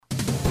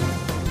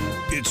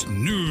It's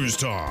news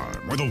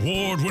time with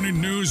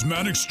award-winning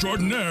newsman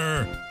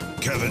extraordinaire,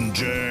 Kevin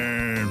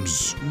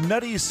James.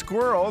 Nutty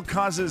squirrel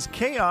causes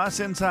chaos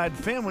inside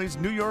family's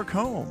New York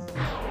home.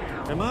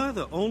 Am I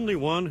the only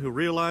one who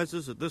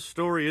realizes that this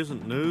story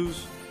isn't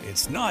news?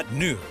 It's not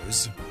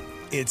news,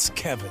 it's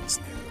Kevin's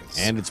news.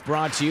 And it's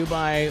brought to you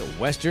by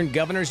Western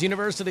Governors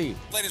University.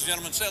 Ladies and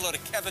gentlemen, say hello to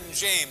Kevin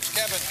James.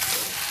 Kevin.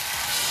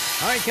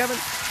 All right, Kevin.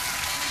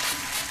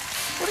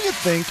 What do you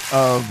think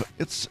of,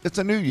 it's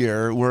a new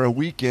year, we're a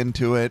week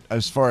into it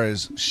as far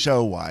as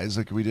show-wise,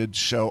 like we did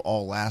show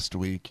all last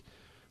week.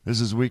 This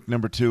is week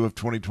number 2 of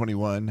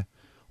 2021.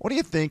 What do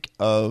you think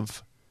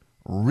of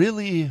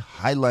really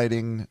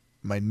highlighting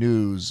my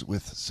news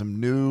with some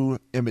new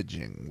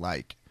imaging,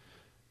 like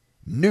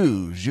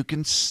news you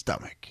can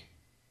stomach?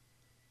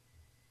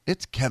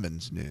 It's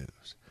Kevin's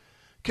news.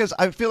 Because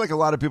I feel like a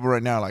lot of people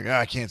right now are like,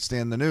 I can't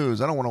stand the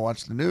news. I don't want to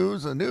watch the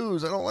news. I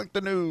don't like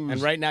the news.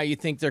 And right now you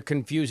think they're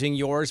confusing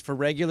yours for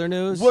regular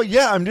news? Well,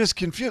 yeah, I'm just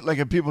confused. Like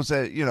if people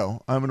say,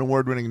 I'm an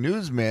award-winning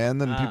newsman,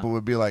 then people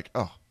would be like,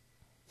 oh,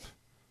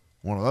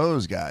 one of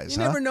those guys, You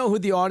never know who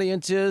the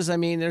audience is. I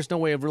mean, there's no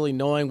way of really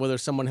knowing whether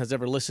someone has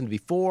ever listened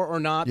before or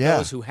not. Yeah.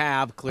 Those who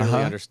have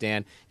clearly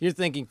understand. You're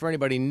thinking for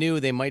anybody new,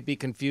 they might be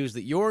confused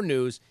that your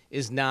news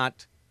is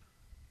not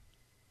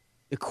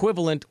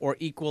equivalent or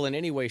equal in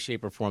any way,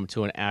 shape, or form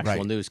to an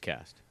actual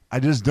newscast.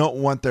 I just don't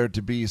want there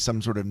to be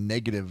some sort of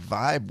negative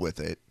vibe with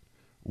it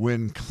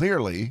when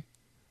clearly,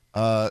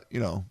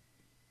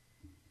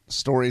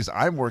 stories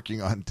I'm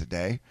working on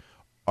today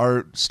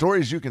are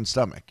stories you can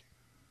stomach.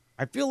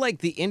 I feel like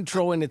the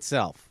intro in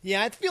itself.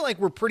 Yeah, I feel like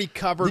we're pretty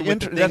covered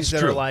with the that's things that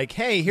true. are like,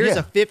 hey, here's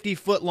a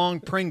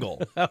 50-foot-long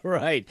Pringle.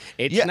 Right.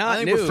 It's Yeah, I not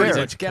think we're news.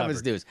 fairly It's Kevin's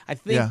covered. news. I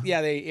think,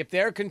 if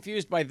they're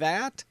confused by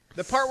that,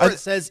 The part where it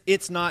says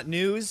it's not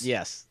news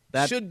yes.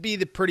 That should be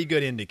the pretty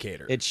good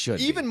indicator. It should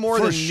be. Even more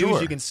For than sure.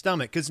 news you can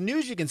stomach, because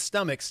news you can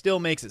stomach still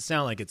makes it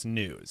sound like it's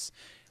news.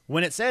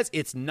 When it says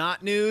it's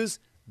not news,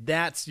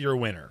 that's your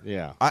winner.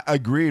 Yeah. I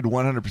agreed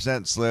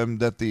 100%, Slim,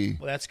 that the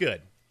Well, that's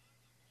good.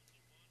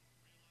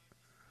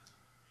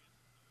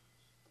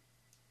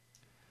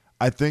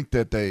 I think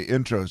that the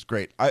intro is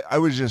great. I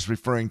was just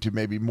referring to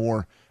maybe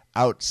more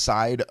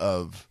outside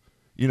of,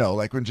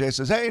 like when Jay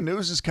says, hey,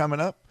 news is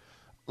coming up.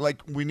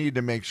 Like we need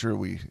to make sure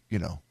we,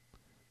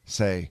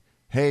 say,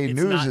 hey, It's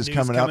news not is news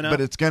coming up, coming up.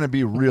 but it's going to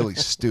be really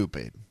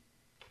stupid.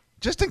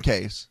 Just in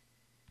case.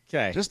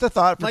 Okay. Just a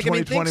thought for Like, I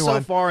mean, 2021.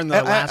 think so far in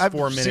the last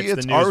 4 minutes, the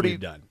it's news already we've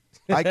done.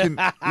 I can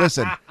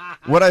listen.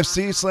 What I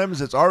see, Slim,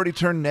 is it's already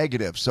turned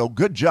negative. So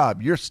good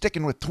job. You're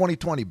sticking with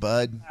 2020,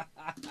 bud.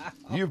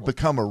 You've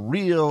become a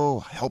real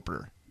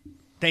helper.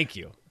 Thank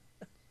you.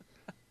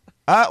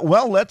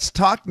 Well, let's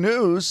talk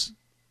news.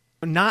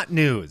 Not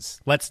news.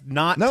 Let's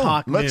not No,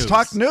 talk news. let's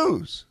talk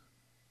news.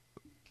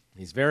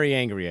 He's very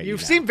angry at you. You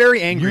now. seem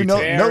very angry. You know,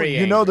 today. Very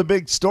you know angry. the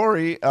big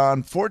story.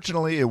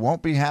 Unfortunately, it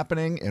won't be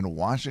happening in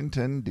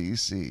Washington,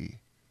 D.C.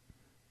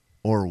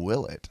 Or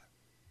will it?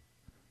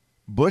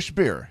 Busch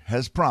Beer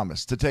has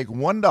promised to take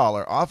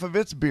 $1 off of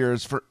its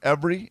beers for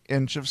every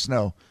inch of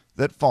snow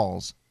that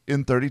falls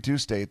in 32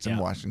 states and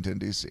Yep. Washington,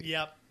 D.C.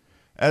 Yep.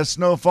 As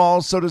snow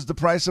falls, so does the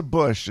price of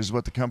Busch, is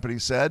what the company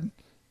said.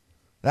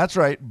 That's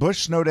right.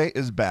 Busch Snow Day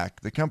is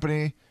back. The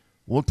company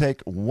will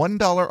take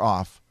 $1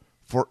 off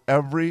for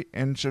every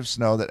inch of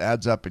snow that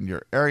adds up in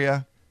your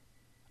area,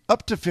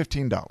 up to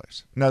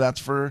 $15. Now, that's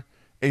for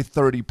a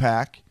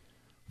 30-pack.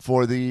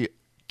 For the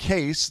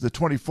case, the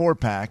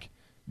 24-pack,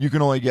 you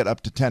can only get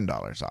up to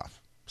 $10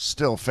 off.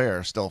 Still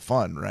fair, still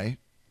fun, right?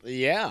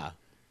 Yeah.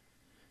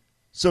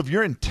 So if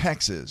you're in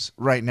Texas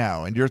right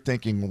now and you're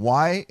thinking,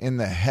 why in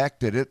the heck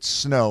did it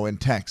snow in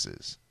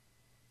Texas?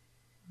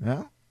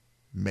 Well,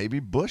 maybe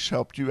Busch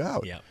helped you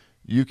out. Yep.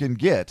 You can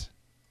get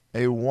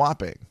a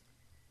whopping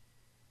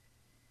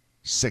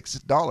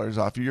 $6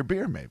 off of your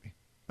beer, maybe.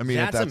 I mean,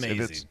 That's if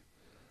amazing.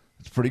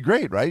 it's pretty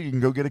great, right? You can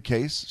go get a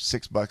case,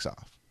 $6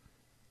 off.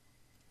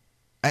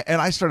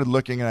 And I started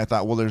looking and I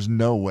thought, well, there's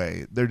no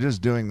way. They're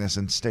just doing this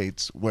in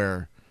states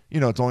where,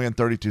 it's only in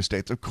 32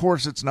 states. Of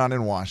course it's not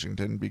in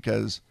Washington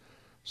because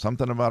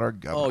something about our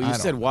government. Oh, you I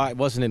said don't know. it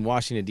wasn't in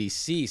Washington,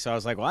 D.C., so I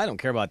was like, well, I don't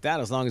care about that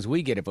as long as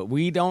we get it. But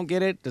we don't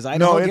get it? Does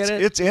Idaho No, get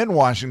it? it's in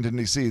Washington,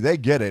 D.C. They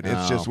get it.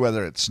 It's Oh. just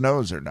whether it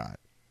snows or not.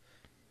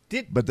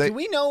 Did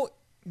we know?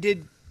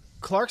 Did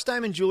Clark's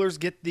Diamond Jewelers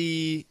get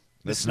the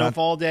It's not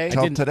snowfall day?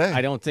 Till didn't- today.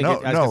 I don't think no,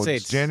 it- I was no, gonna say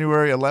it's it's-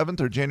 January 11th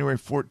or January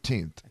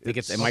 14th. I think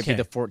it might be Okay.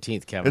 the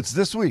 14th, Kevin. It's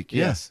this week.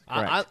 Yes.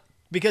 Yeah. Correct.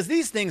 Because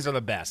these things are the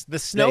best. The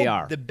snow, They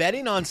are. the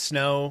betting on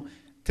snow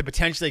to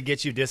potentially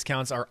get you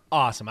discounts are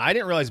awesome. I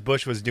didn't realize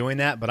Busch was doing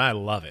that, but I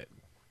love it.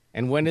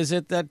 And when is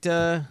it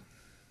that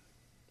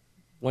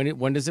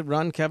when does it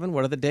run, Kevin?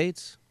 What are the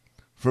dates?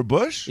 For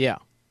Busch, Yeah.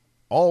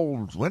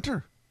 all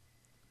winter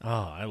Oh,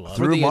 I love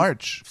through the-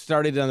 March.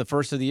 Started on the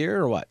first of the year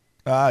or what?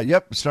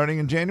 Yep, starting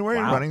in January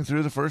and Wow. running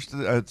through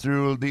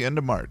through the end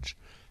of March.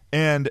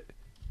 And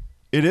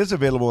it is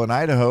available in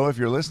Idaho if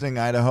you're listening,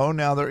 Idaho.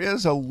 Now, there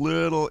is a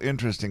little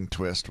interesting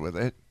twist with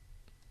it.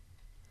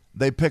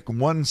 They pick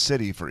one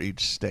city for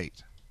each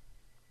state.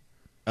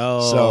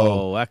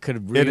 Oh, that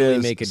could really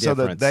make a so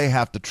difference. that they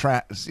have to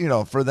track,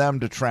 for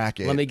them to track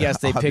it. Let me guess,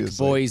 they picked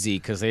obviously. Boise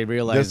because they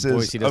realize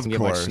Boise doesn't get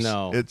much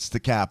snow. It's the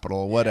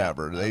capital,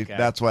 whatever. okay.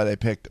 That's why they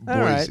picked All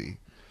right. Boise.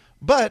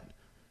 But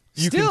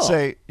you Still.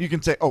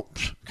 can say, oh,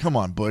 come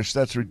on, Bush,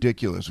 that's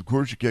ridiculous. Of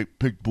course you can't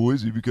pick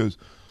Boise because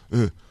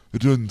it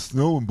doesn't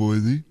snow in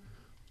Boise.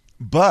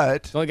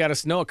 But It's only got to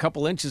snow a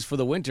couple inches for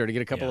the winter to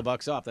get a couple of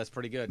bucks off. That's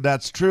pretty good.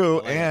 that's true.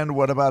 And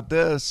what about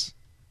this?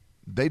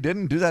 They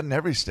didn't do that in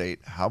every state.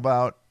 How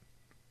about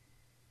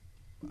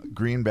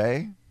Green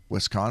Bay,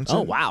 Wisconsin?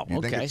 Oh, wow.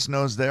 You think Okay. it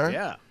snows there?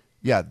 Yeah.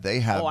 Yeah, they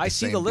have. Oh, I the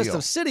see same the list deal.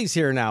 of cities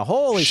here now.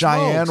 Holy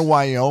Cheyenne, smokes.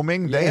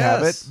 Wyoming, they have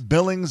it. Yes.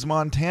 Billings,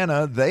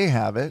 Montana, they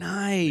have it.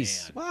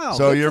 Nice. Wow.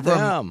 So good you're for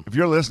them. if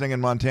you're listening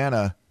in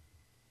Montana,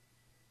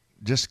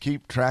 just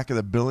keep track of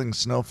the Billings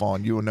snowfall,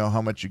 and you will know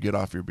how much you get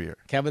off your beer.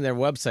 Kevin, their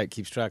website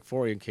keeps track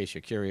for you in case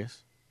you're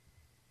curious.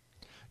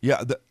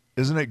 Yeah,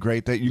 isn't it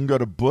great that you can go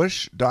to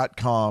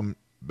bush.com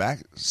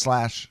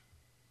backslash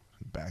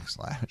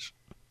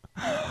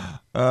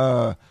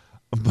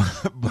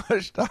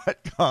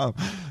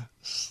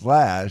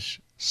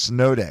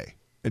bush.com/snow day,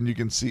 and you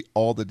can see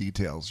all the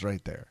details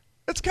right there.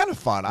 It's kind of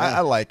fun. I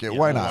like it.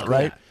 Why not,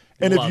 right?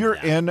 And if you're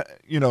in,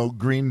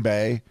 Green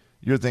Bay,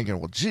 you're thinking,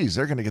 well, geez,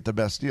 they're going to get the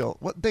best deal.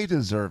 Well, they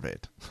deserve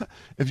it.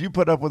 If you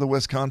put up with a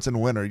Wisconsin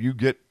winter, you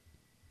get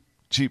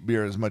cheap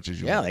beer as much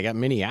as you Yeah, want. they got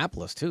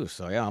Minneapolis, too.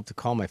 So, yeah, I'll have to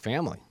call my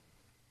family.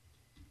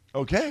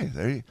 Okay,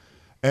 there you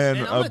And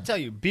I'm going to tell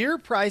you, beer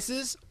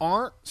prices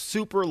aren't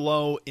super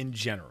low in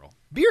general.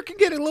 Beer can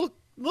get a little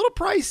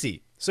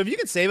pricey. So if you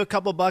can save a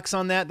couple bucks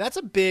on that, that's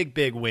a big,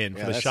 big win for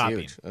the that's shopping.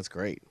 huge. That's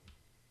great.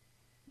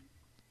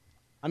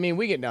 I mean,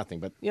 we get nothing,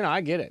 but, I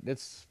get it.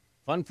 It's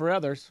fun for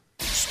others.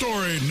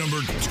 Story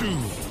number 2.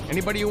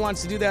 Anybody who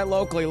wants to do that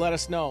locally, let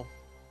us know.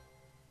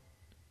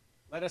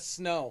 Let us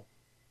know.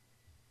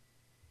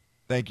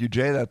 Thank you,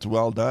 Jay. That's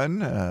well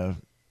done.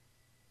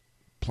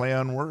 Play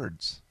on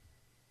words.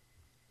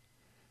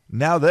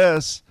 Now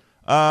this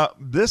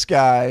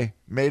guy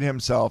made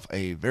himself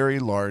a very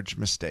large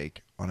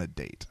mistake on a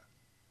date.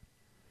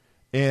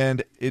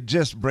 And it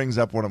just brings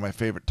up one of my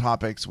favorite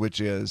topics, which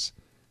is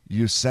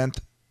you sent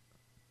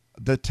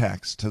the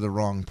text to the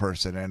wrong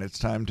person. And it's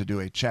time to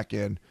do a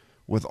check-in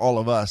with all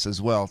of us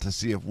as well to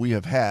see if we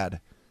have had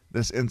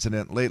this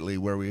incident lately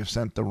where we have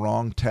sent the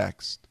wrong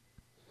text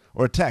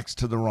or text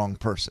to the wrong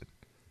person.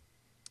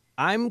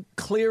 I'm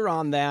clear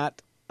on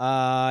that.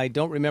 I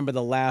don't remember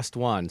the last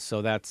one,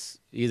 so that's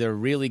either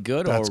really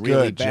good That's or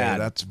really good, bad. Jay.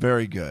 That's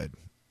very good.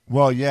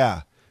 Well,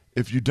 yeah.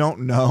 If you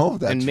don't know,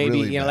 that's and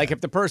maybe really bad. like if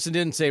the person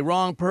didn't say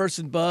wrong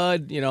person,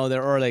 bud,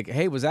 they're or like,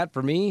 hey, was that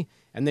for me?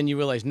 And then you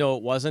realize no,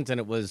 it wasn't, and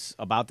it was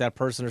about that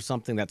person or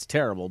something. That's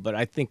terrible. But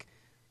I think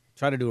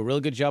try to do a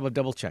really good job of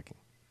double checking.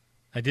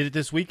 I did it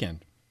this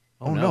weekend.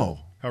 Oh no.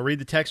 I'll read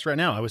the text right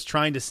now. I was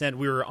trying to send.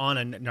 We were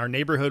on our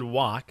neighborhood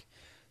walk,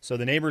 so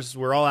the neighbors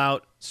were all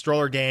out,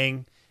 stroller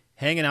gang,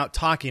 hanging out,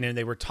 talking, and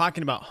they were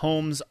talking about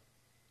homes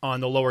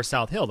on the lower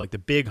South Hill, like the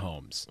big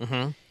homes.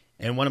 Mm-hmm.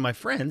 And one of my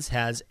friends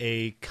has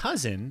a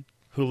cousin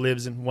who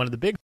lives in one of the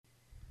big.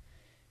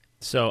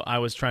 So I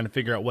was trying to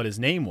figure out what his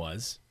name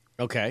was.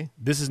 Okay.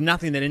 This is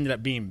nothing that ended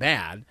up being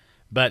bad,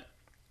 but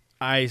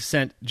I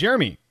sent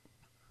Jeremy,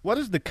 what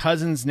is the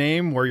cousin's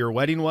name where your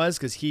wedding was?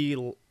 Because he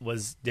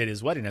did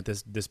his wedding at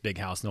this big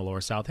house in the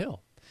lower South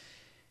Hill.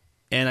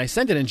 And I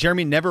sent it, and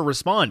Jeremy never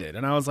responded.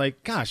 And I was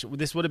like, gosh,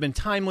 this would have been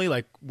timely.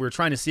 Like, we were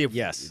trying to see if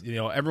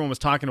everyone was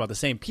talking about the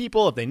same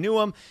people, if they knew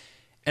them.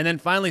 And then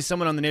finally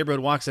someone on the neighborhood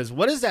walk says,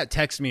 what does that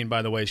text mean,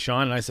 by the way,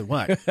 Sean? And I said,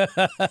 what? And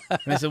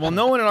I said, well,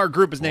 no one in our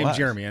group is named What?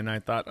 Jeremy. And I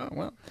thought,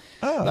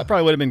 that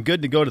probably would have been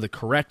good to go to the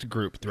correct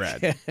group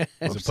thread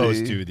as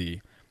opposed to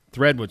the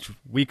thread which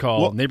we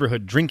call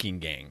Neighborhood Drinking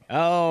Gang.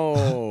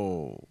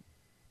 Oh.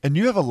 And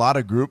you have a lot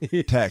of group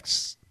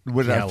texts,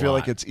 which Yeah, I a feel lot.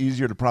 like it's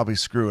easier to probably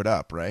screw it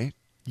up, right?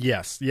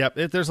 Yes. Yep.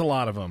 There's a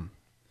lot of them.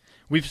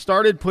 We've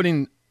started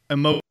putting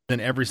emojis in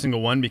every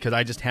single one because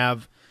I just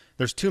have.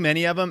 There's too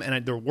many of them,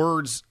 and the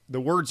words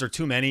are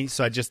too many.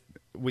 So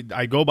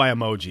I go by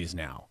emojis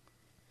now.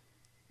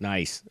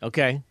 Nice.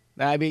 Okay.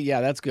 I mean,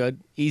 yeah, that's good.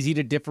 Easy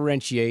to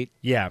differentiate.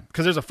 Yeah,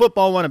 because there's a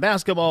football one, a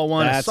basketball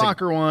one, That's a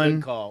soccer one.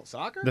 Good call.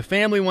 Soccer? The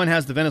family one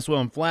has the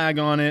Venezuelan flag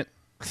on it.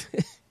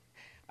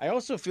 I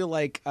also feel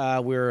like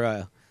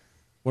we're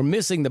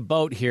missing the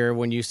boat here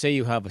when you say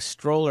you have a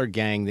stroller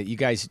gang, that you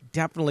guys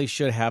definitely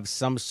should have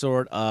some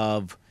sort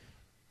of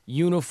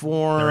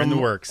uniform. They're in the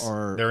works.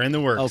 They're in the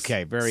works.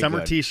 Okay, very Summer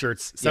good.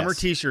 T-shirts. Summer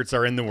T-shirts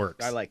are in the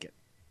works. I like it.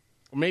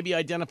 Or maybe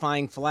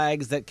identifying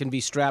flags that can be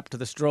strapped to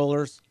the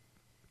strollers.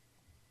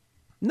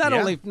 Not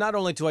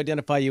only to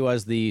identify you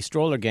as the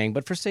stroller gang,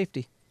 but for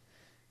safety.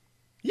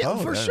 Yeah,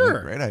 for that's sure.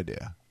 a great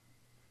idea.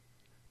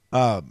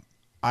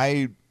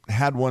 I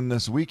had one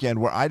this weekend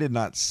where I did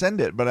not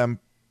send it, but I'm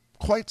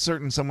quite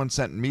certain someone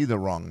sent me the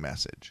wrong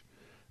message.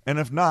 And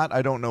if not,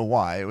 I don't know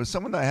why. It was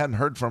someone that I hadn't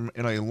heard from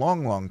in a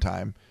long, long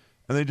time.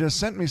 And they just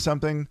sent me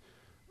something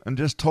and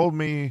just told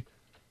me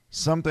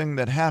something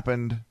that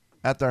happened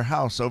at their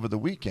house over the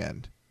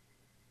weekend.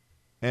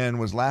 and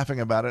was laughing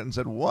about it and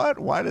said, "What?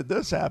 Why did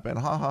this happen?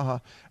 Ha ha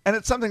ha." And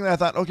it's something that I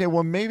thought, okay,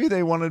 well, maybe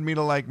they wanted me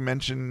to like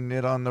mention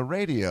it on the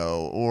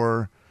radio,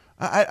 or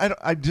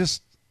I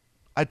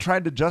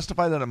tried to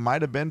justify that it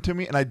might have been to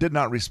me, and I did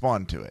not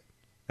respond to it.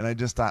 And I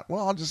just thought,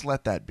 well, I'll just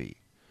let that be,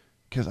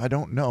 because I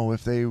don't know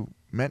if they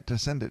meant to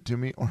send it to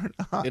me or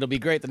not. It'll be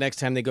great the next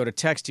time they go to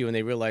text you and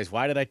they realize,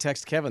 why did I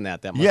text Kevin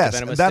that? That must have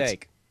been a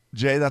mistake.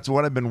 Jay, that's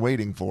what I've been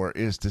waiting for,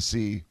 is to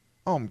see,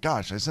 oh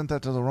gosh, I sent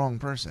that to the wrong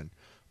person.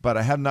 But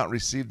I have not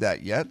received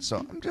that yet, so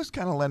I'm just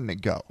kind of letting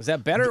it go. Is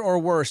that better or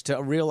worse to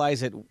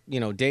realize it,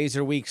 days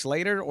or weeks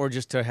later, or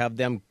just to have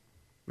them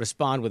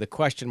respond with a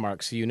question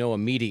mark so you know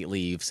immediately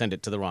you've sent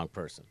it to the wrong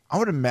person? I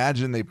would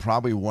imagine they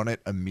probably want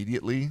it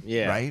immediately,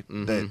 right?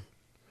 Mm-hmm.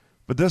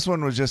 But this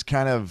one was just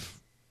kind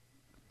of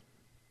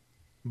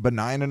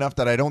benign enough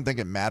that I don't think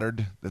it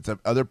mattered that the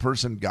other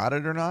person got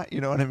it or not.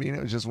 You know what I mean?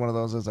 It was just one of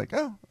those. I was like,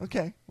 oh,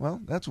 okay,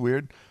 well, that's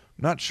weird.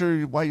 Not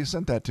sure why you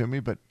sent that to me,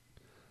 but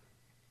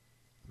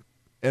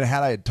and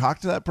had I had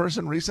talked to that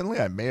person recently,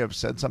 I may have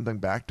said something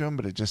back to him,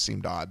 but it just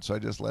seemed odd, so I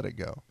just let it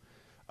go.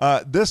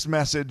 This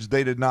message,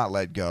 they did not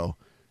let go.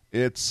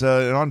 It's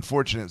an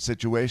unfortunate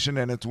situation,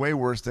 and it's way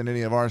worse than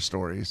any of our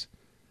stories.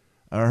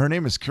 Her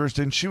name is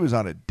Kirsten. She was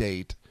on a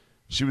date.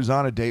 She was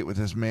on a date with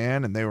this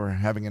man, and they were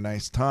having a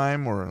nice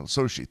time, or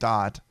so she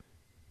thought,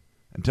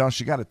 until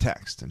she got a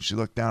text. And she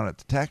looked down at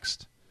the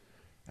text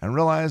and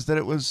realized that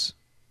it was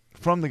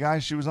from the guy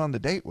she was on the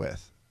date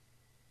with.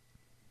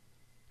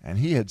 And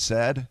he had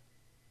said,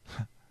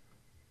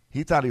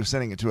 he thought he was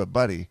sending it to a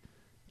buddy,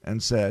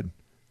 and said,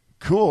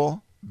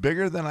 "Cool,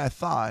 bigger than I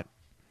thought,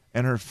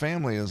 and her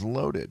family is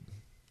loaded."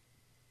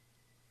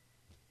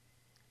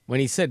 When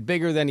he said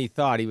bigger than he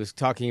thought, he was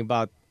talking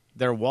about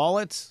their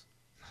wallets?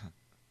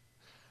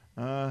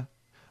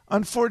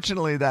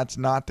 Unfortunately, that's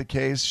not the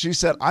case. She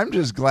said, "I'm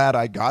just glad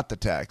I got the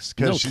text,"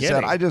 because she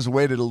said, "I just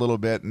waited a little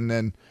bit and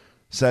then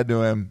said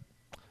to him,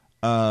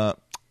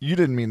 you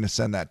didn't mean to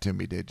send that to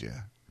me, did you?"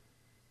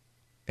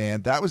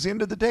 And that was the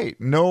end of the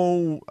date.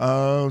 No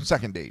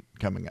second date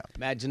coming up.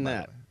 Imagine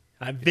that.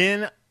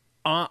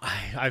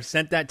 I've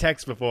sent that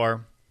text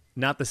before,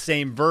 not the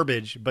same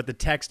verbiage, but the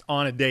text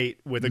on a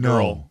date with a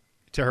girl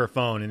to her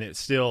phone,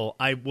 and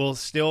I will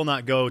still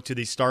not go to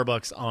the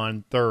Starbucks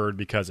on 3rd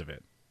because of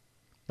it.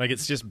 Like,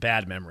 it's just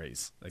bad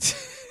memories. Like,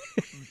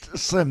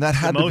 Slim, that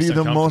had to be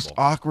the most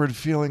awkward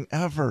feeling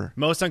ever.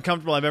 Most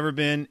uncomfortable I've ever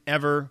been,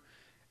 ever.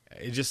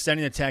 Just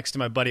sending a text to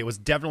my buddy. It was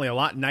definitely a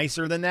lot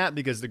nicer than that,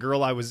 because the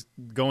girl I was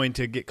going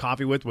to get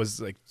coffee with was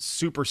like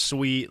super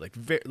sweet,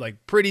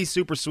 like pretty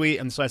super sweet.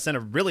 And so I sent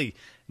a really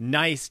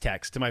nice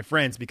text to my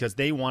friends because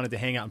they wanted to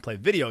hang out and play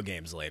video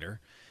games later.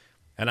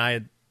 And I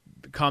had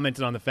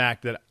commented on the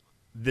fact that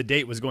the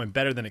date was going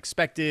better than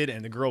expected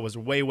and the girl was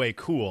way, way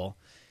cool.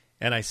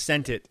 And I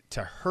sent it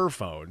to her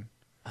phone.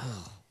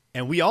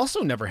 And we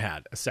also never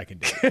had a second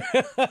date.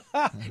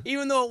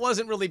 Even though it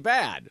wasn't really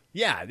bad.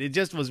 Yeah, it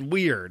just was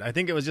weird. I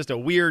think it was just a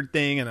weird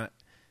thing, and I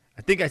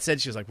think I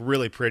said she was like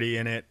really pretty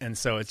in it, and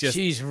so it's just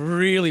she's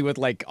really with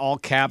like all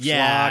caps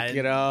lock,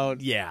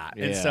 Yeah,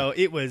 and so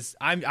it was.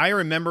 I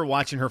remember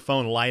watching her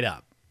phone light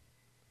up,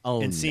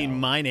 and seeing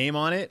my name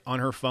on it on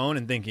her phone,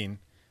 and thinking,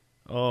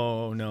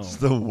 "Oh no!" It's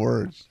the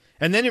worst.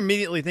 And then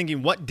immediately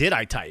thinking, "What did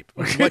I type?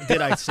 What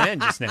did I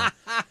send just now?"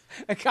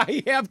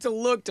 I have to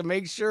look to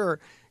make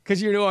sure.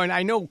 Because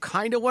I know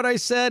kind of what I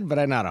said, but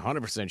I'm not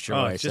 100% sure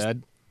what I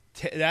said.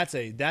 That's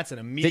an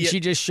immediate. Did she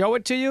just show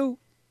it to you?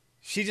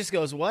 She just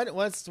goes, what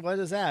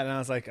is that? And I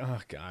was like, oh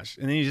gosh.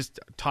 And then you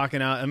just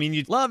talking out. I mean,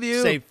 you love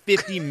you. Say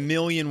 50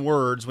 million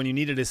words when you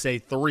needed to say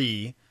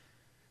 3.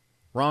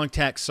 Wrong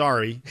text,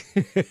 sorry.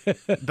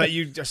 But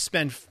you just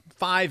spend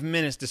 5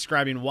 minutes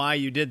describing why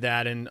you did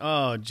that, and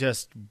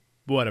that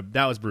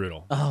was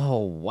brutal. Oh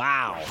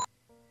wow.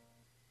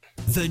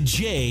 The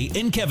Jay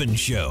and Kevin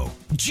Show.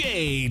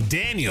 Jay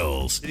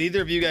Daniels. Did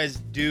either of you guys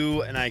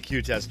do an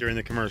IQ test during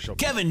the commercial?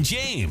 Kevin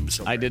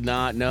James. I did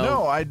not know.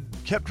 No, I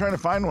kept trying to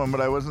find one,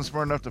 but I wasn't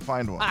smart enough to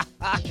find one.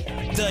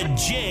 The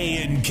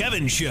Jay and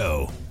Kevin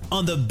Show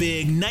on the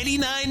Big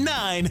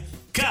 99.9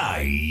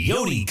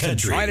 Coyote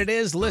Country. All right, it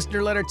is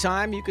listener letter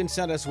time. You can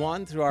send us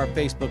one through our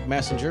Facebook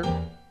Messenger.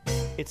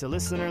 It's a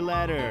listener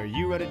letter.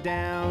 You wrote it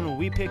down,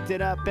 we picked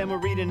it up, and we're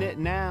reading it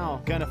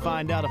now. Gonna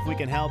find out if we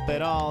can help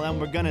at all,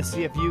 and we're gonna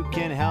see if you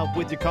can help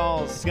with your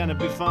calls. It's gonna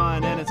be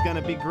fun, and it's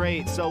gonna be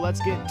great, so let's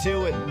get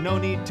to it. No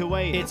need to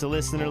wait. It's a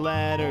listener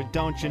letter,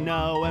 don't you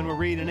know? And we're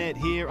reading it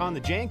here on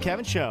the Jay and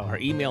Kevin Show. Our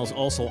email's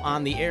also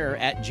on the air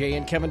at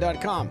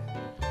jayandkevin.com.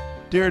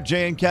 Dear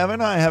Jay and Kevin,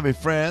 I have a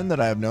friend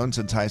that I have known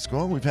since high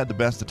school. We've had the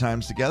best of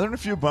times together and a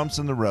few bumps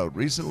in the road.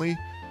 Recently,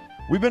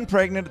 we've been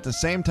pregnant at the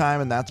same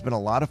time, and that's been a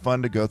lot of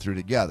fun to go through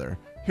together.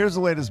 Here's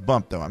the latest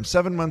bump, though. I'm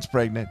 7 months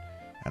pregnant,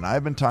 and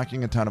I've been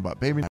talking a ton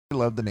about baby. I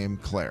love the name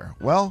Claire.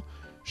 Well,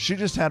 she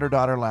just had her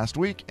daughter last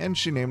week, and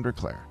she named her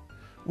Claire.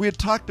 We had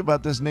talked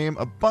about this name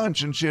a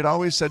bunch, and she had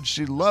always said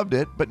she loved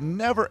it, but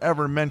never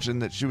ever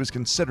mentioned that she was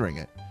considering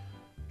it.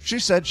 She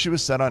said she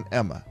was set on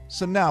Emma.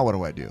 So now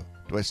what do?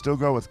 Do I still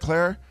go with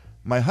Claire?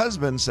 My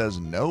husband says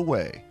no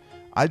way.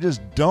 I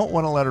just don't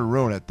want to let her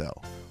ruin it,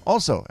 though.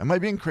 Also, am I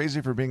being crazy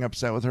for being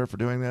upset with her for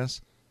doing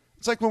this?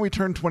 It's like when we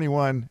turned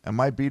 21 and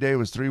my B-Day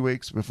was 3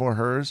 weeks before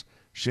hers.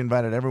 She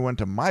invited everyone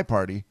to my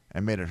party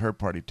and made it her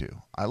party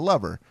too. I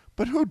love her,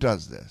 but who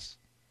does this?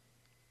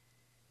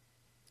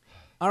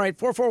 All right,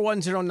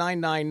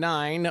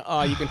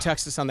 4410999. You can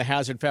text us on the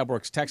Hazard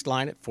Fabworks text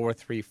line at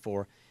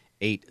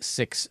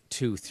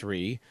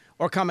 434-8623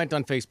 or comment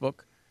on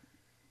Facebook.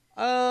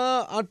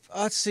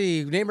 Let's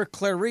see. Name her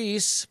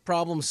Clarice.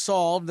 Problem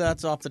solved.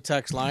 That's off the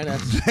text line.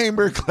 That's, Name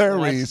her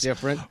Clarice. That's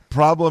different.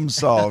 Problem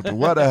solved.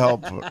 What a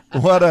helper.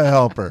 What a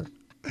helper.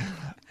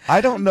 I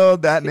don't know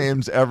if that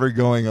name's ever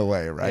going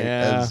away, right?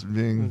 Yeah. As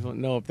being, I don't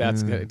know if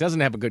that's good. It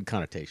doesn't have a good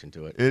connotation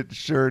to it. It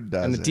sure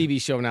does. And the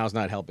TV show now is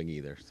not helping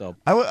either. So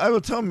I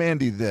will tell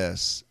Mandy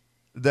this,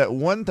 that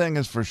one thing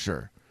is for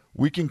sure.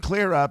 We can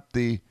clear up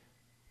the,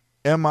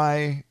 am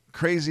I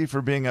crazy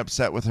for being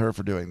upset with her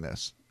for doing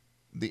this?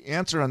 The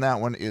answer on that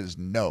one is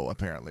no,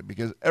 apparently,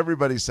 because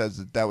everybody says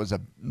that that was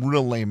a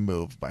real lame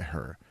move by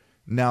her.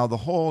 Now, the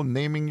whole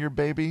naming your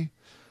baby,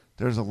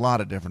 there's a lot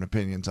of different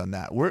opinions on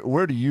that.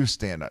 Where do you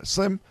stand on it?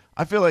 Slim,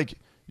 I feel like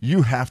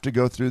you have to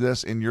go through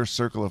this in your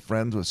circle of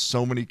friends with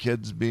so many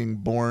kids being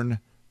born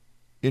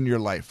in your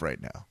life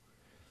right now.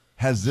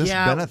 Has this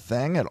been a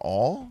thing at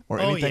all, or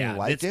anything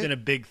like it? It's been a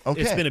big. Okay.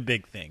 It's been a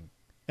big thing,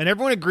 and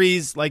everyone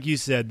agrees, like you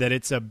said,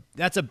 that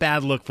that's a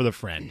bad look for the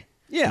friend.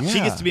 Yeah. She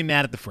gets to be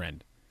mad at the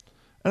friend.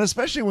 And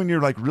especially when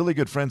you're like really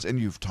good friends and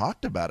you've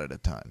talked about it a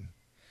ton.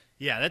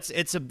 Yeah,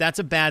 that's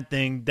a bad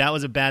thing. That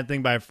was a bad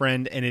thing by a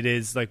friend, and it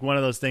is like one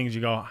of those things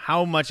you go,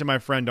 how much of my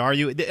friend are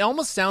you? It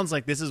almost sounds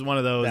like this is one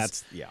of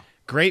those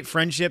great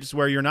friendships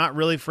where you're not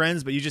really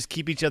friends, but you just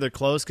keep each other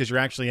close because you're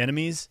actually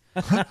enemies.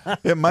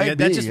 It might be.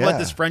 That's just what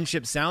this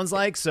friendship sounds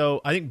like.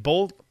 So I think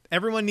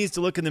everyone needs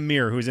to look in the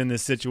mirror who's in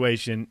this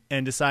situation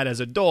and decide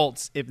as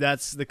adults if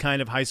that's the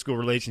kind of high school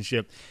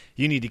relationship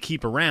you need to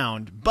keep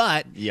around.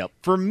 But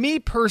for me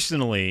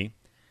personally,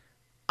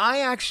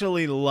 I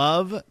actually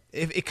love,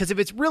 because if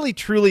it's really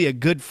truly a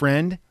good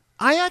friend,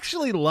 I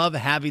actually love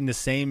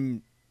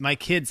having my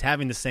kids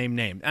having the same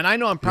name. And I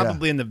know I'm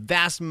probably in the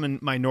vast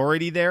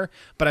minority there,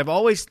 but I've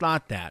always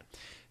thought that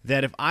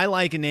if I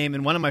like a name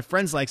and one of my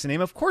friends likes a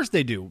name, of course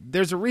they do.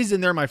 There's a reason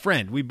they're my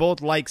friend. We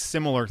both like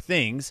similar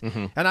things.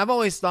 Mm-hmm. And I've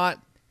always thought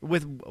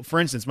for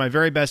instance, my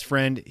very best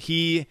friend,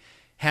 he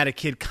had a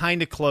kid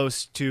kind of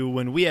close to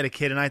when we had a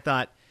kid, and I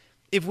thought,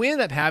 if we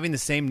ended up having the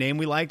same name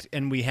we liked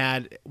and we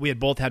had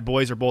both had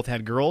boys or both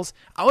had girls,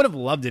 I would have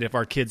loved it if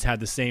our kids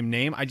had the same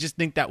name. I just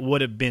think that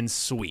would have been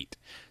sweet.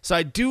 So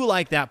I do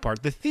like that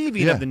part. The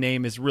thieving of the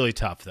name is really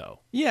tough, though.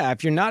 Yeah,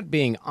 if you're not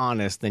being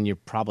honest, then you're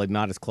probably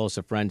not as close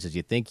of friends as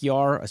you think you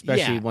are,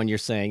 especially when you're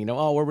saying,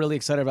 oh, we're really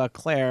excited about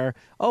Claire.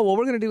 Oh, well,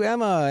 we're going to do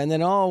Emma. And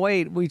then, oh,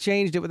 wait, we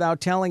changed it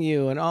without telling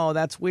you. And, oh,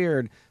 that's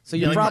weird. So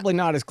you're probably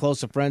not as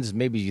close of friends as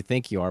maybe you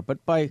think you are. But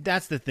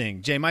that's the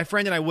thing, Jay. My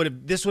friend and I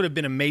this would have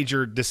been a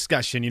major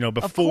discussion,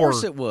 before of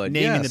course it would.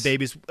 Naming the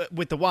babies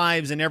with the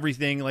wives and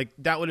everything. Like,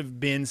 that would have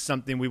been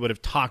something we would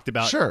have talked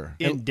about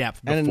in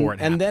depth before it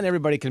happened. And then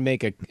everybody can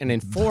make an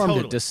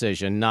informed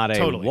decision, not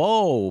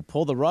whoa,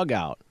 pull the rug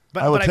out.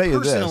 But I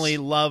personally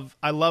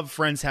love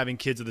friends having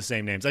kids of the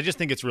same names. I just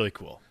think it's really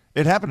cool.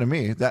 It happened to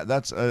me.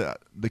 That's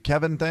the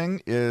Kevin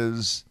thing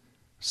is.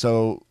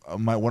 So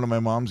one of my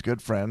mom's good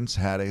friends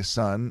had a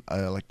son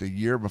like the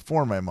year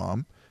before my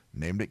mom,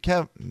 named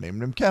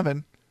him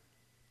Kevin.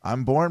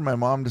 I'm born. My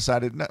mom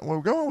decided, no, we're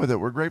going with it.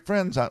 We're great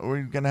friends.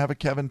 We're going to have a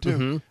Kevin too.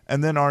 Mm-hmm.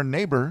 And then our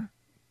neighbor,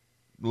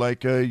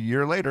 like a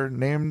year later,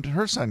 named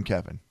her son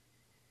Kevin.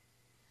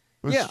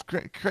 It was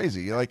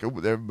crazy. Like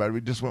everybody,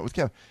 we just went with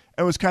Kevin.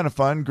 It was kind of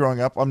fun growing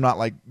up. I'm not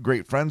like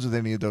great friends with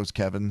any of those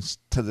Kevins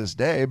to this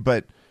day,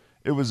 but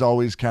it was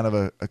always kind of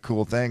a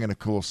cool thing and a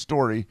cool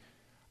story.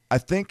 I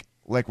think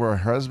like where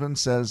her husband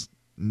says,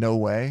 no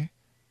way,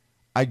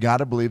 I got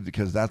to believe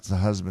because that's the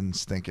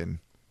husband's thinking,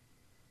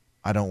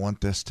 I don't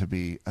want this to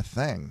be a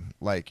thing.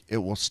 Like, it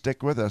will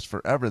stick with us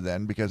forever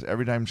then, because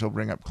every time she'll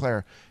bring up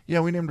Claire,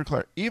 we named her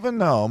Claire. Even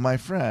though my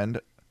friend,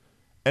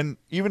 and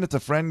even if the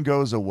friend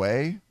goes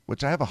away,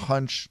 which I have a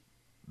hunch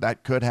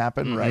that could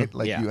happen, right?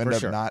 Like you end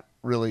up not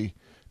really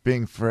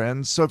being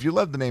friends. So if you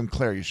love the name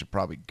Claire, you should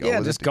probably go with it.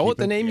 Yeah, just go with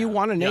the name you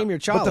want to name your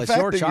child. It's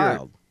your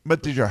child.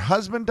 But did your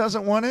husband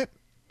doesn't want it?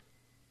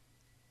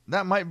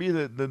 That might be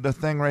the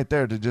thing right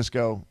there to just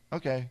go,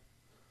 okay,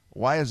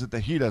 why is it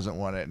that he doesn't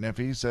want it? And if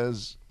he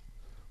says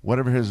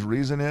whatever his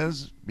reason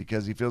is,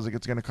 because he feels like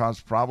it's going to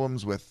cause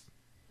problems with,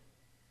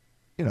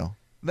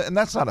 and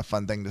that's not a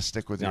fun thing to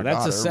stick with your daughter,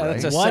 right?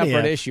 That's a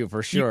separate issue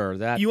for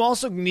sure. You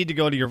also need to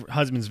go to your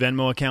husband's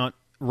Venmo account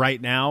right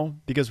now,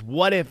 because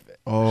what if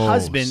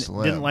husband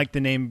didn't like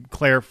the name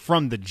Claire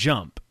from the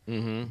jump,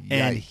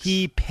 and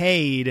he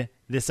paid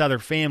this other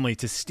family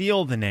to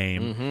steal the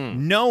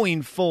name,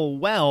 knowing full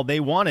well they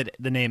wanted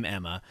the name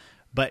Emma,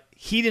 but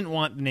he didn't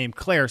want the name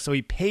Claire, so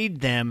he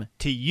paid them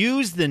to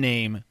use the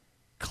name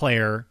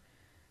Claire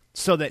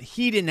so that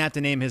he didn't have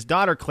to name his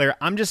daughter Claire.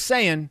 I'm just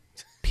saying,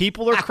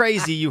 people are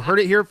crazy. You heard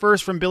it here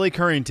first from Billy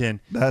Currington.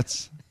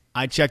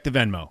 I checked the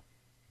Venmo.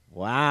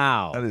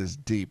 Wow. That is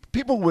deep.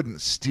 People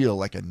wouldn't steal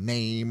like a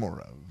name or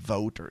a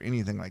vote or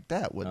anything like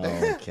that, would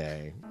they?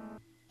 Okay.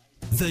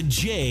 The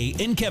Jay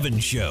and Kevin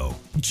Show.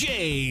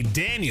 Jay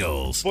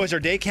Daniels. Boys, are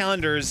day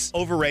calendars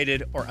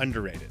overrated or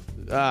underrated?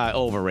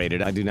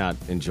 Overrated. I do not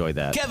enjoy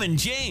that. Kevin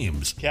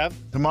James. Kev?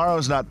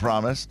 Tomorrow's not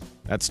promised.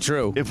 That's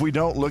true. If we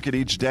don't look at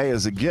each day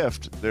as a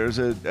gift, there's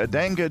a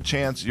dang good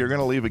chance you're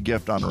going to leave a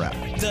gift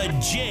unwrapped. The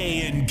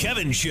Jay and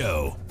Kevin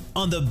Show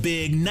on the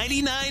Big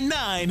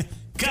 99.9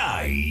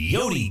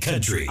 Coyote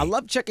Country. I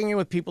love checking in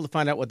with people to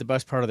find out what the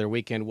best part of their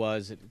weekend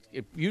was.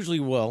 It usually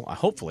will,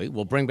 hopefully,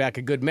 will bring back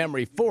a good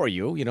memory for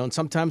you. You know, and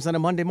sometimes on a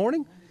Monday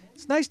morning,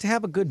 it's nice to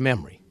have a good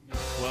memory.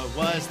 What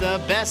was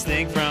the best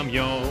thing from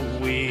your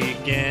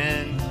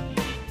weekend?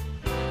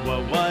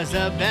 What was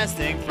the best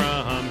thing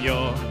from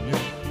your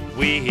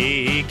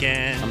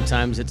weekend?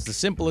 Sometimes it's the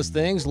simplest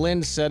things.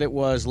 Lynn said it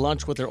was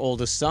lunch with her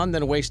oldest son,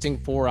 then wasting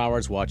 4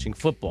 hours watching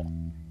football.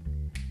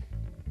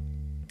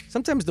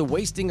 Sometimes the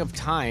wasting of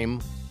time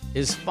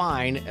is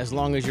fine as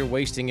long as you're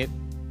wasting it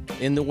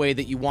in the way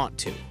that you want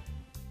to.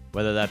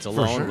 Whether that's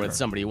alone or with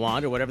somebody you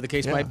want or whatever the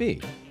case might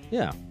be.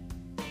 Yeah.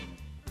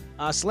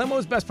 Slim, what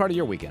was the best part of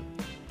your weekend?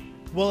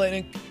 Well, it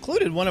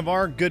included one of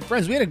our good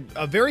friends. We had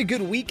a very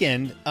good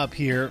weekend up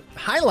here,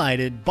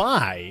 highlighted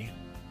by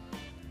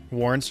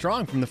Warren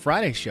Strong from the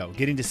Friday Show.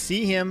 Getting to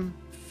see him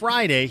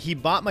Friday, he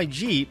bought my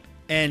Jeep,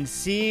 and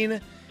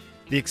seeing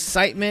the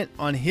excitement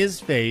on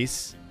his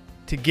face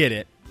to get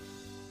it,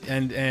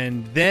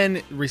 and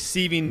then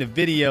receiving the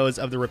videos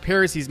of the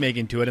repairs he's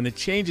making to it and the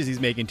changes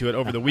he's making to it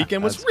over the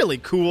weekend was really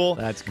cool.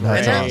 That's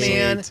great.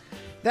 And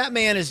that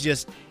man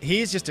is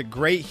he's just a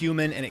great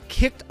human, and it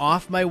kicked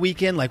off my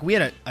weekend. Like, we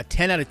had a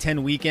 10 out of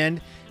 10 weekend,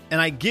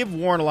 and I give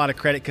Warren a lot of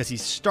credit because he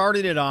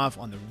started it off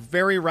on the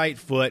very right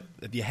foot.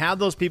 If you have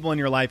those people in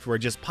your life who are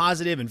just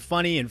positive and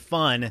funny and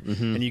fun,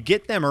 and you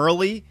get them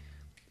early,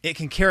 it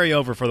can carry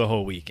over for the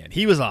whole weekend.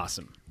 He was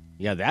awesome.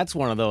 Yeah, that's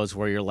one of those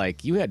where you're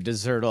like, you had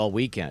dessert all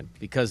weekend.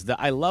 Because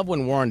I love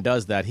when Warren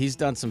does that. He's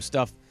done some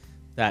stuff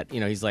that,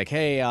 he's like,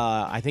 hey,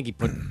 I think he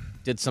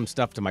did some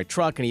stuff to my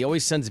truck, and he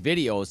always sends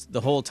videos the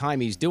whole time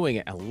he's doing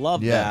it. I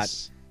love that.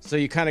 So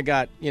you kind of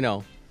got,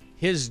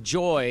 his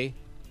joy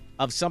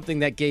of something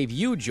that gave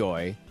you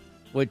joy,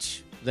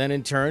 which then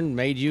in turn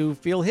made you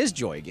feel his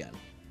joy again.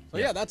 So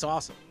yeah, that's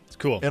awesome. It's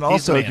cool. And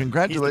also,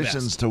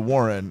 congratulations to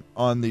Warren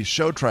on the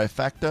show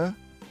trifecta,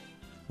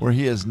 where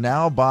he has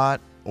now bought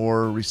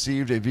or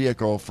received a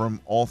vehicle from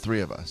all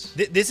three of us.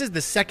 This is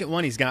the second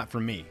one he's got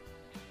from me.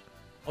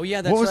 Oh,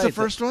 yeah, that's right. What was the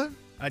first one?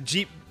 A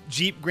Jeep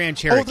Grand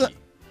Cherokee.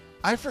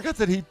 I forgot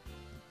that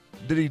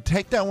did he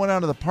take that one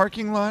out of the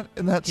parking lot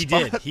in that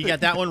spot? He did. He got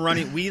that one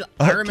running.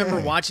 I remember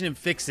watching him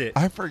fix it.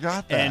 I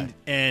forgot that.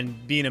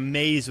 And being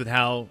amazed with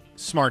how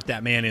smart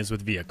that man is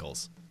with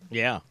vehicles.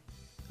 Yeah.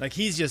 Like,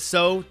 he's just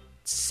so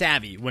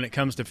savvy when it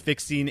comes to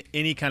fixing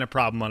any kind of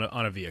problem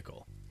on a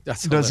vehicle.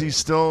 Does he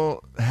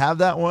still have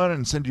that one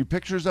and send you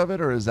pictures of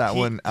it, or is that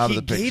one out of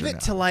the picture? He gave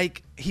it to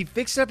he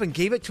fixed it up and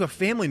gave it to a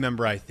family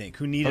member, I think,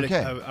 who needed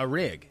a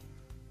rig.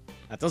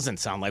 That doesn't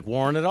sound like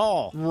Warren at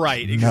all.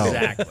 Right,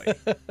 exactly.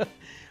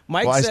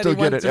 Mike I said still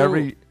get it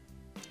every.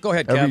 Go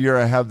ahead, Every Kev. year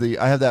I have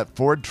that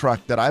Ford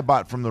truck that I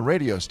bought from the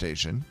radio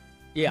station.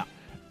 Yeah.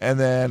 And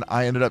then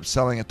I ended up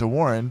selling it to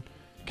Warren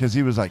because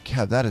he was like,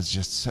 Kev, that is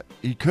just,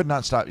 he could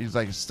not stop. He's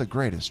like, it's the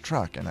greatest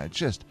truck. And I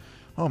just,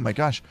 oh my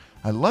gosh,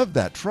 I love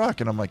that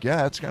truck. And I'm like,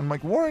 yeah, I'm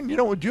like, Warren,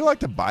 would you like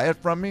to buy it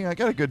from me? I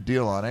got a good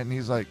deal on it. And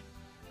he's like,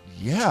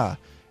 yeah.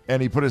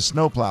 And he put his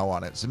snowplow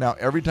on it. So now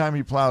every time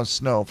he plows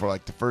snow for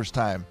like the first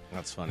time,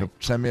 that's funny. He'll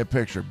send me a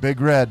picture.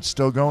 Big Red,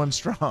 still going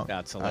strong.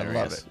 That's hilarious.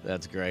 I love it.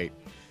 That's great.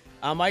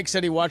 Mike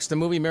said he watched the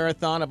movie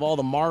marathon of all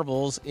the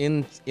Marvels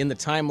in the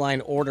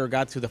timeline order,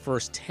 got through the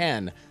first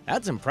 10.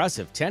 That's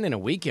impressive. 10 in a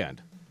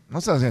weekend.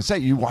 That's what I was going to say.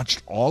 You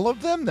watched all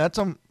of them? That's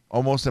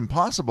almost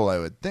impossible, I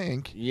would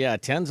think. Yeah,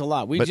 10's a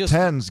lot. But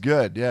 10's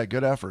good. Yeah,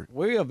 good effort.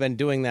 We have been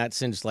doing that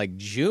since like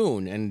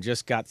June and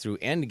just got through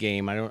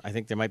Endgame. I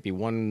think there might be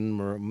one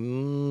more,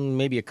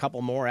 maybe a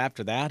couple more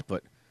after that,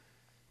 but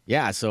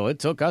yeah, so it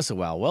took us a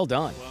while. Well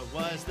done.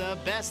 What was the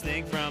best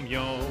thing from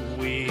your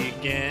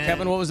weekend?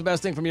 Kevin, what was the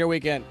best thing from your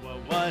weekend?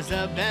 What was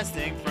the best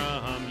thing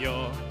from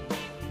your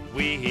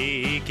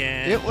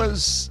weekend? It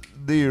was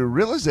the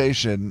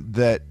realization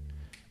that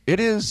it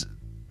is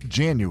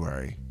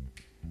January.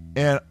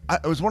 And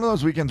it was one of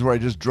those weekends where I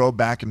just drove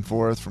back and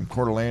forth from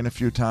Coeur d'Alene a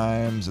few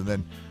times and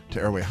then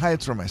to Airway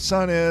Heights where my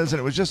son is. And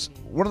it was just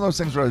one of those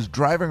things where I was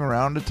driving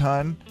around a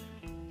ton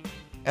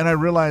and I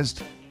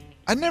realized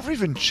I never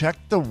even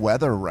checked the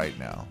weather right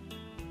now.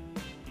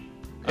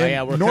 Oh,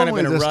 yeah, we're kind of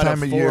in a rut of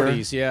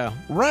 40s, yeah.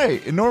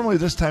 Right. And normally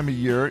this time of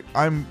year,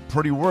 I'm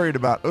pretty worried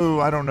about,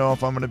 I don't know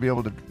if I'm going to be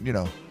able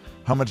to,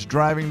 how much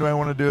driving do I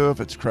want to do, if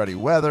it's cruddy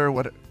weather,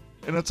 what.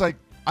 And it's like,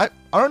 I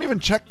don't even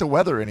check the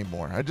weather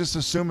anymore. I just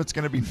assume it's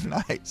going to be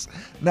nice.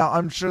 Now,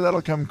 I'm sure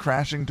that'll come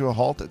crashing to a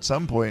halt at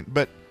some point,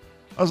 but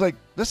I was like,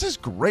 this is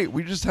great.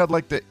 We just had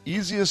like the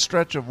easiest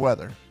stretch of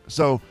weather.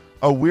 So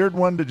a weird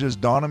one to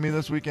just dawn on me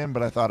this weekend,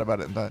 but I thought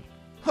about it and thought,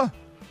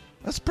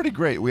 that's pretty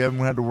great. We haven't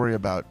had to worry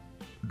about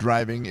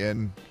driving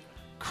in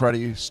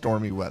cruddy,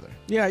 stormy weather.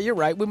 Yeah, you're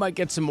right. We might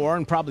get some more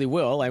and probably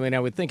will. I mean, I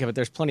would think of it,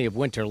 there's plenty of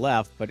winter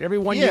left, but every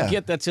one Yeah. you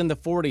get that's in the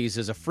 40s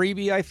is a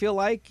freebie, I feel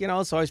like, so I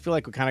always feel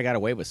like we kind of got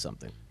away with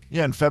something.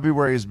 Yeah, and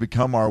February has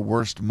become our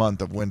worst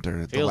month of winter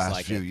the Feels last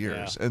like few it,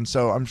 years. yeah. And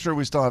so I'm sure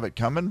we still have it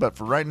coming, but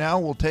for right now,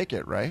 we'll take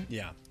it, right?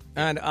 Yeah.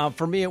 And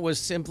for me, it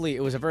was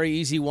a very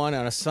easy one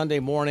on a Sunday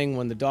morning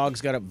when the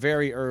dogs got up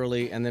very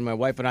early, and then my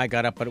wife and I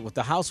got up, but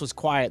the house was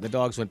quiet. The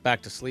dogs went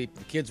back to sleep.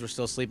 The kids were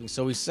still sleeping,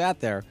 so we sat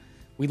there.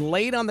 We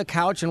laid on the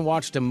couch and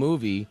watched a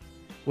movie,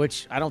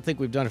 which I don't think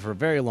we've done for a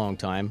very long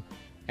time,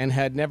 and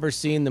had never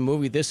seen the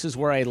movie This Is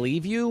Where I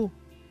Leave You.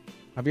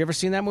 Have you ever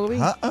seen that movie?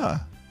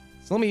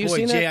 Salome, you Boy,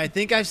 seen Jay, that? I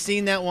think I've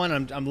seen that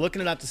one. I'm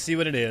looking it up to see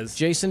what it is.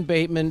 Jason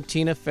Bateman,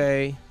 Tina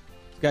Fey.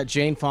 Got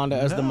Jane Fonda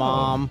as the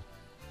mom.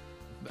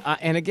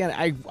 And again,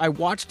 I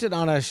watched it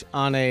on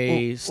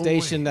a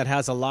station that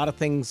has a lot of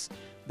things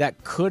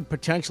that could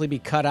potentially be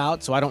cut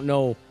out, so I don't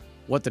know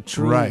what the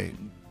true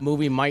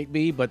movie might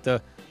be, but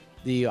the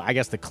I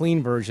guess the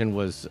clean version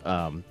was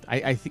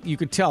I think you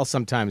could tell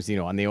sometimes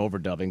on the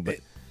overdubbing, but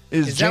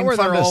is that where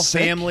they're all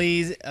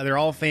families? They're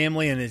all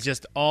family, and it's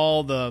just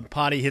all the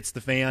potty hits the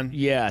fan.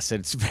 Yes,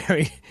 it's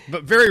very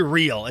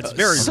real. It's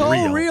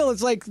very real.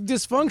 It's like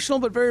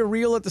dysfunctional, but very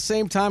real at the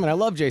same time. And I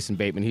love Jason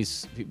Bateman.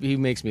 He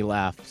makes me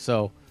laugh.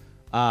 So,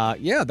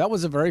 yeah, that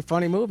was a very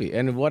funny movie,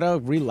 and what a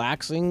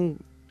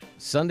relaxing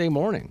Sunday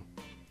morning.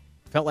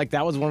 Felt like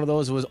that was one of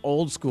those. It was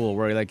old school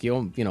where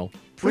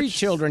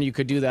pre-children you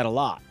could do that a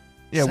lot.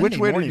 Yeah, Sunday which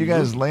way did you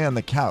guys movie. lay on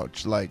the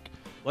couch? Like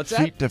What's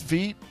feet that? to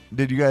feet?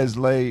 Did you guys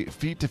lay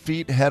feet to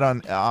feet, head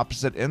on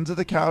opposite ends of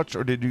the couch,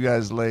 or did you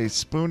guys lay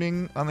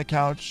spooning on the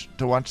couch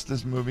to watch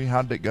this movie?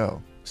 How did it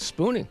go?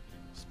 Spooning.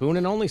 Spoon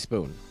and only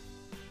spoon.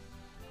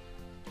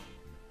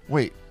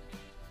 Wait,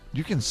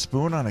 you can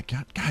spoon on a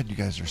couch? God, you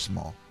guys are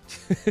small.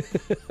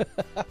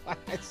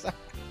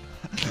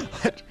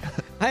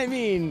 I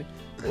mean,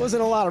 there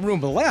wasn't a lot of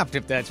room left,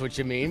 if that's what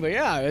you mean. But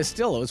yeah, it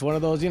was one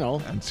of those,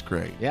 That's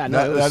great. Yeah,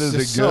 no, that it was is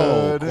just a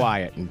good. so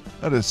quiet.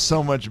 That is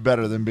so much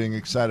better than being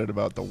excited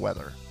about the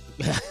weather.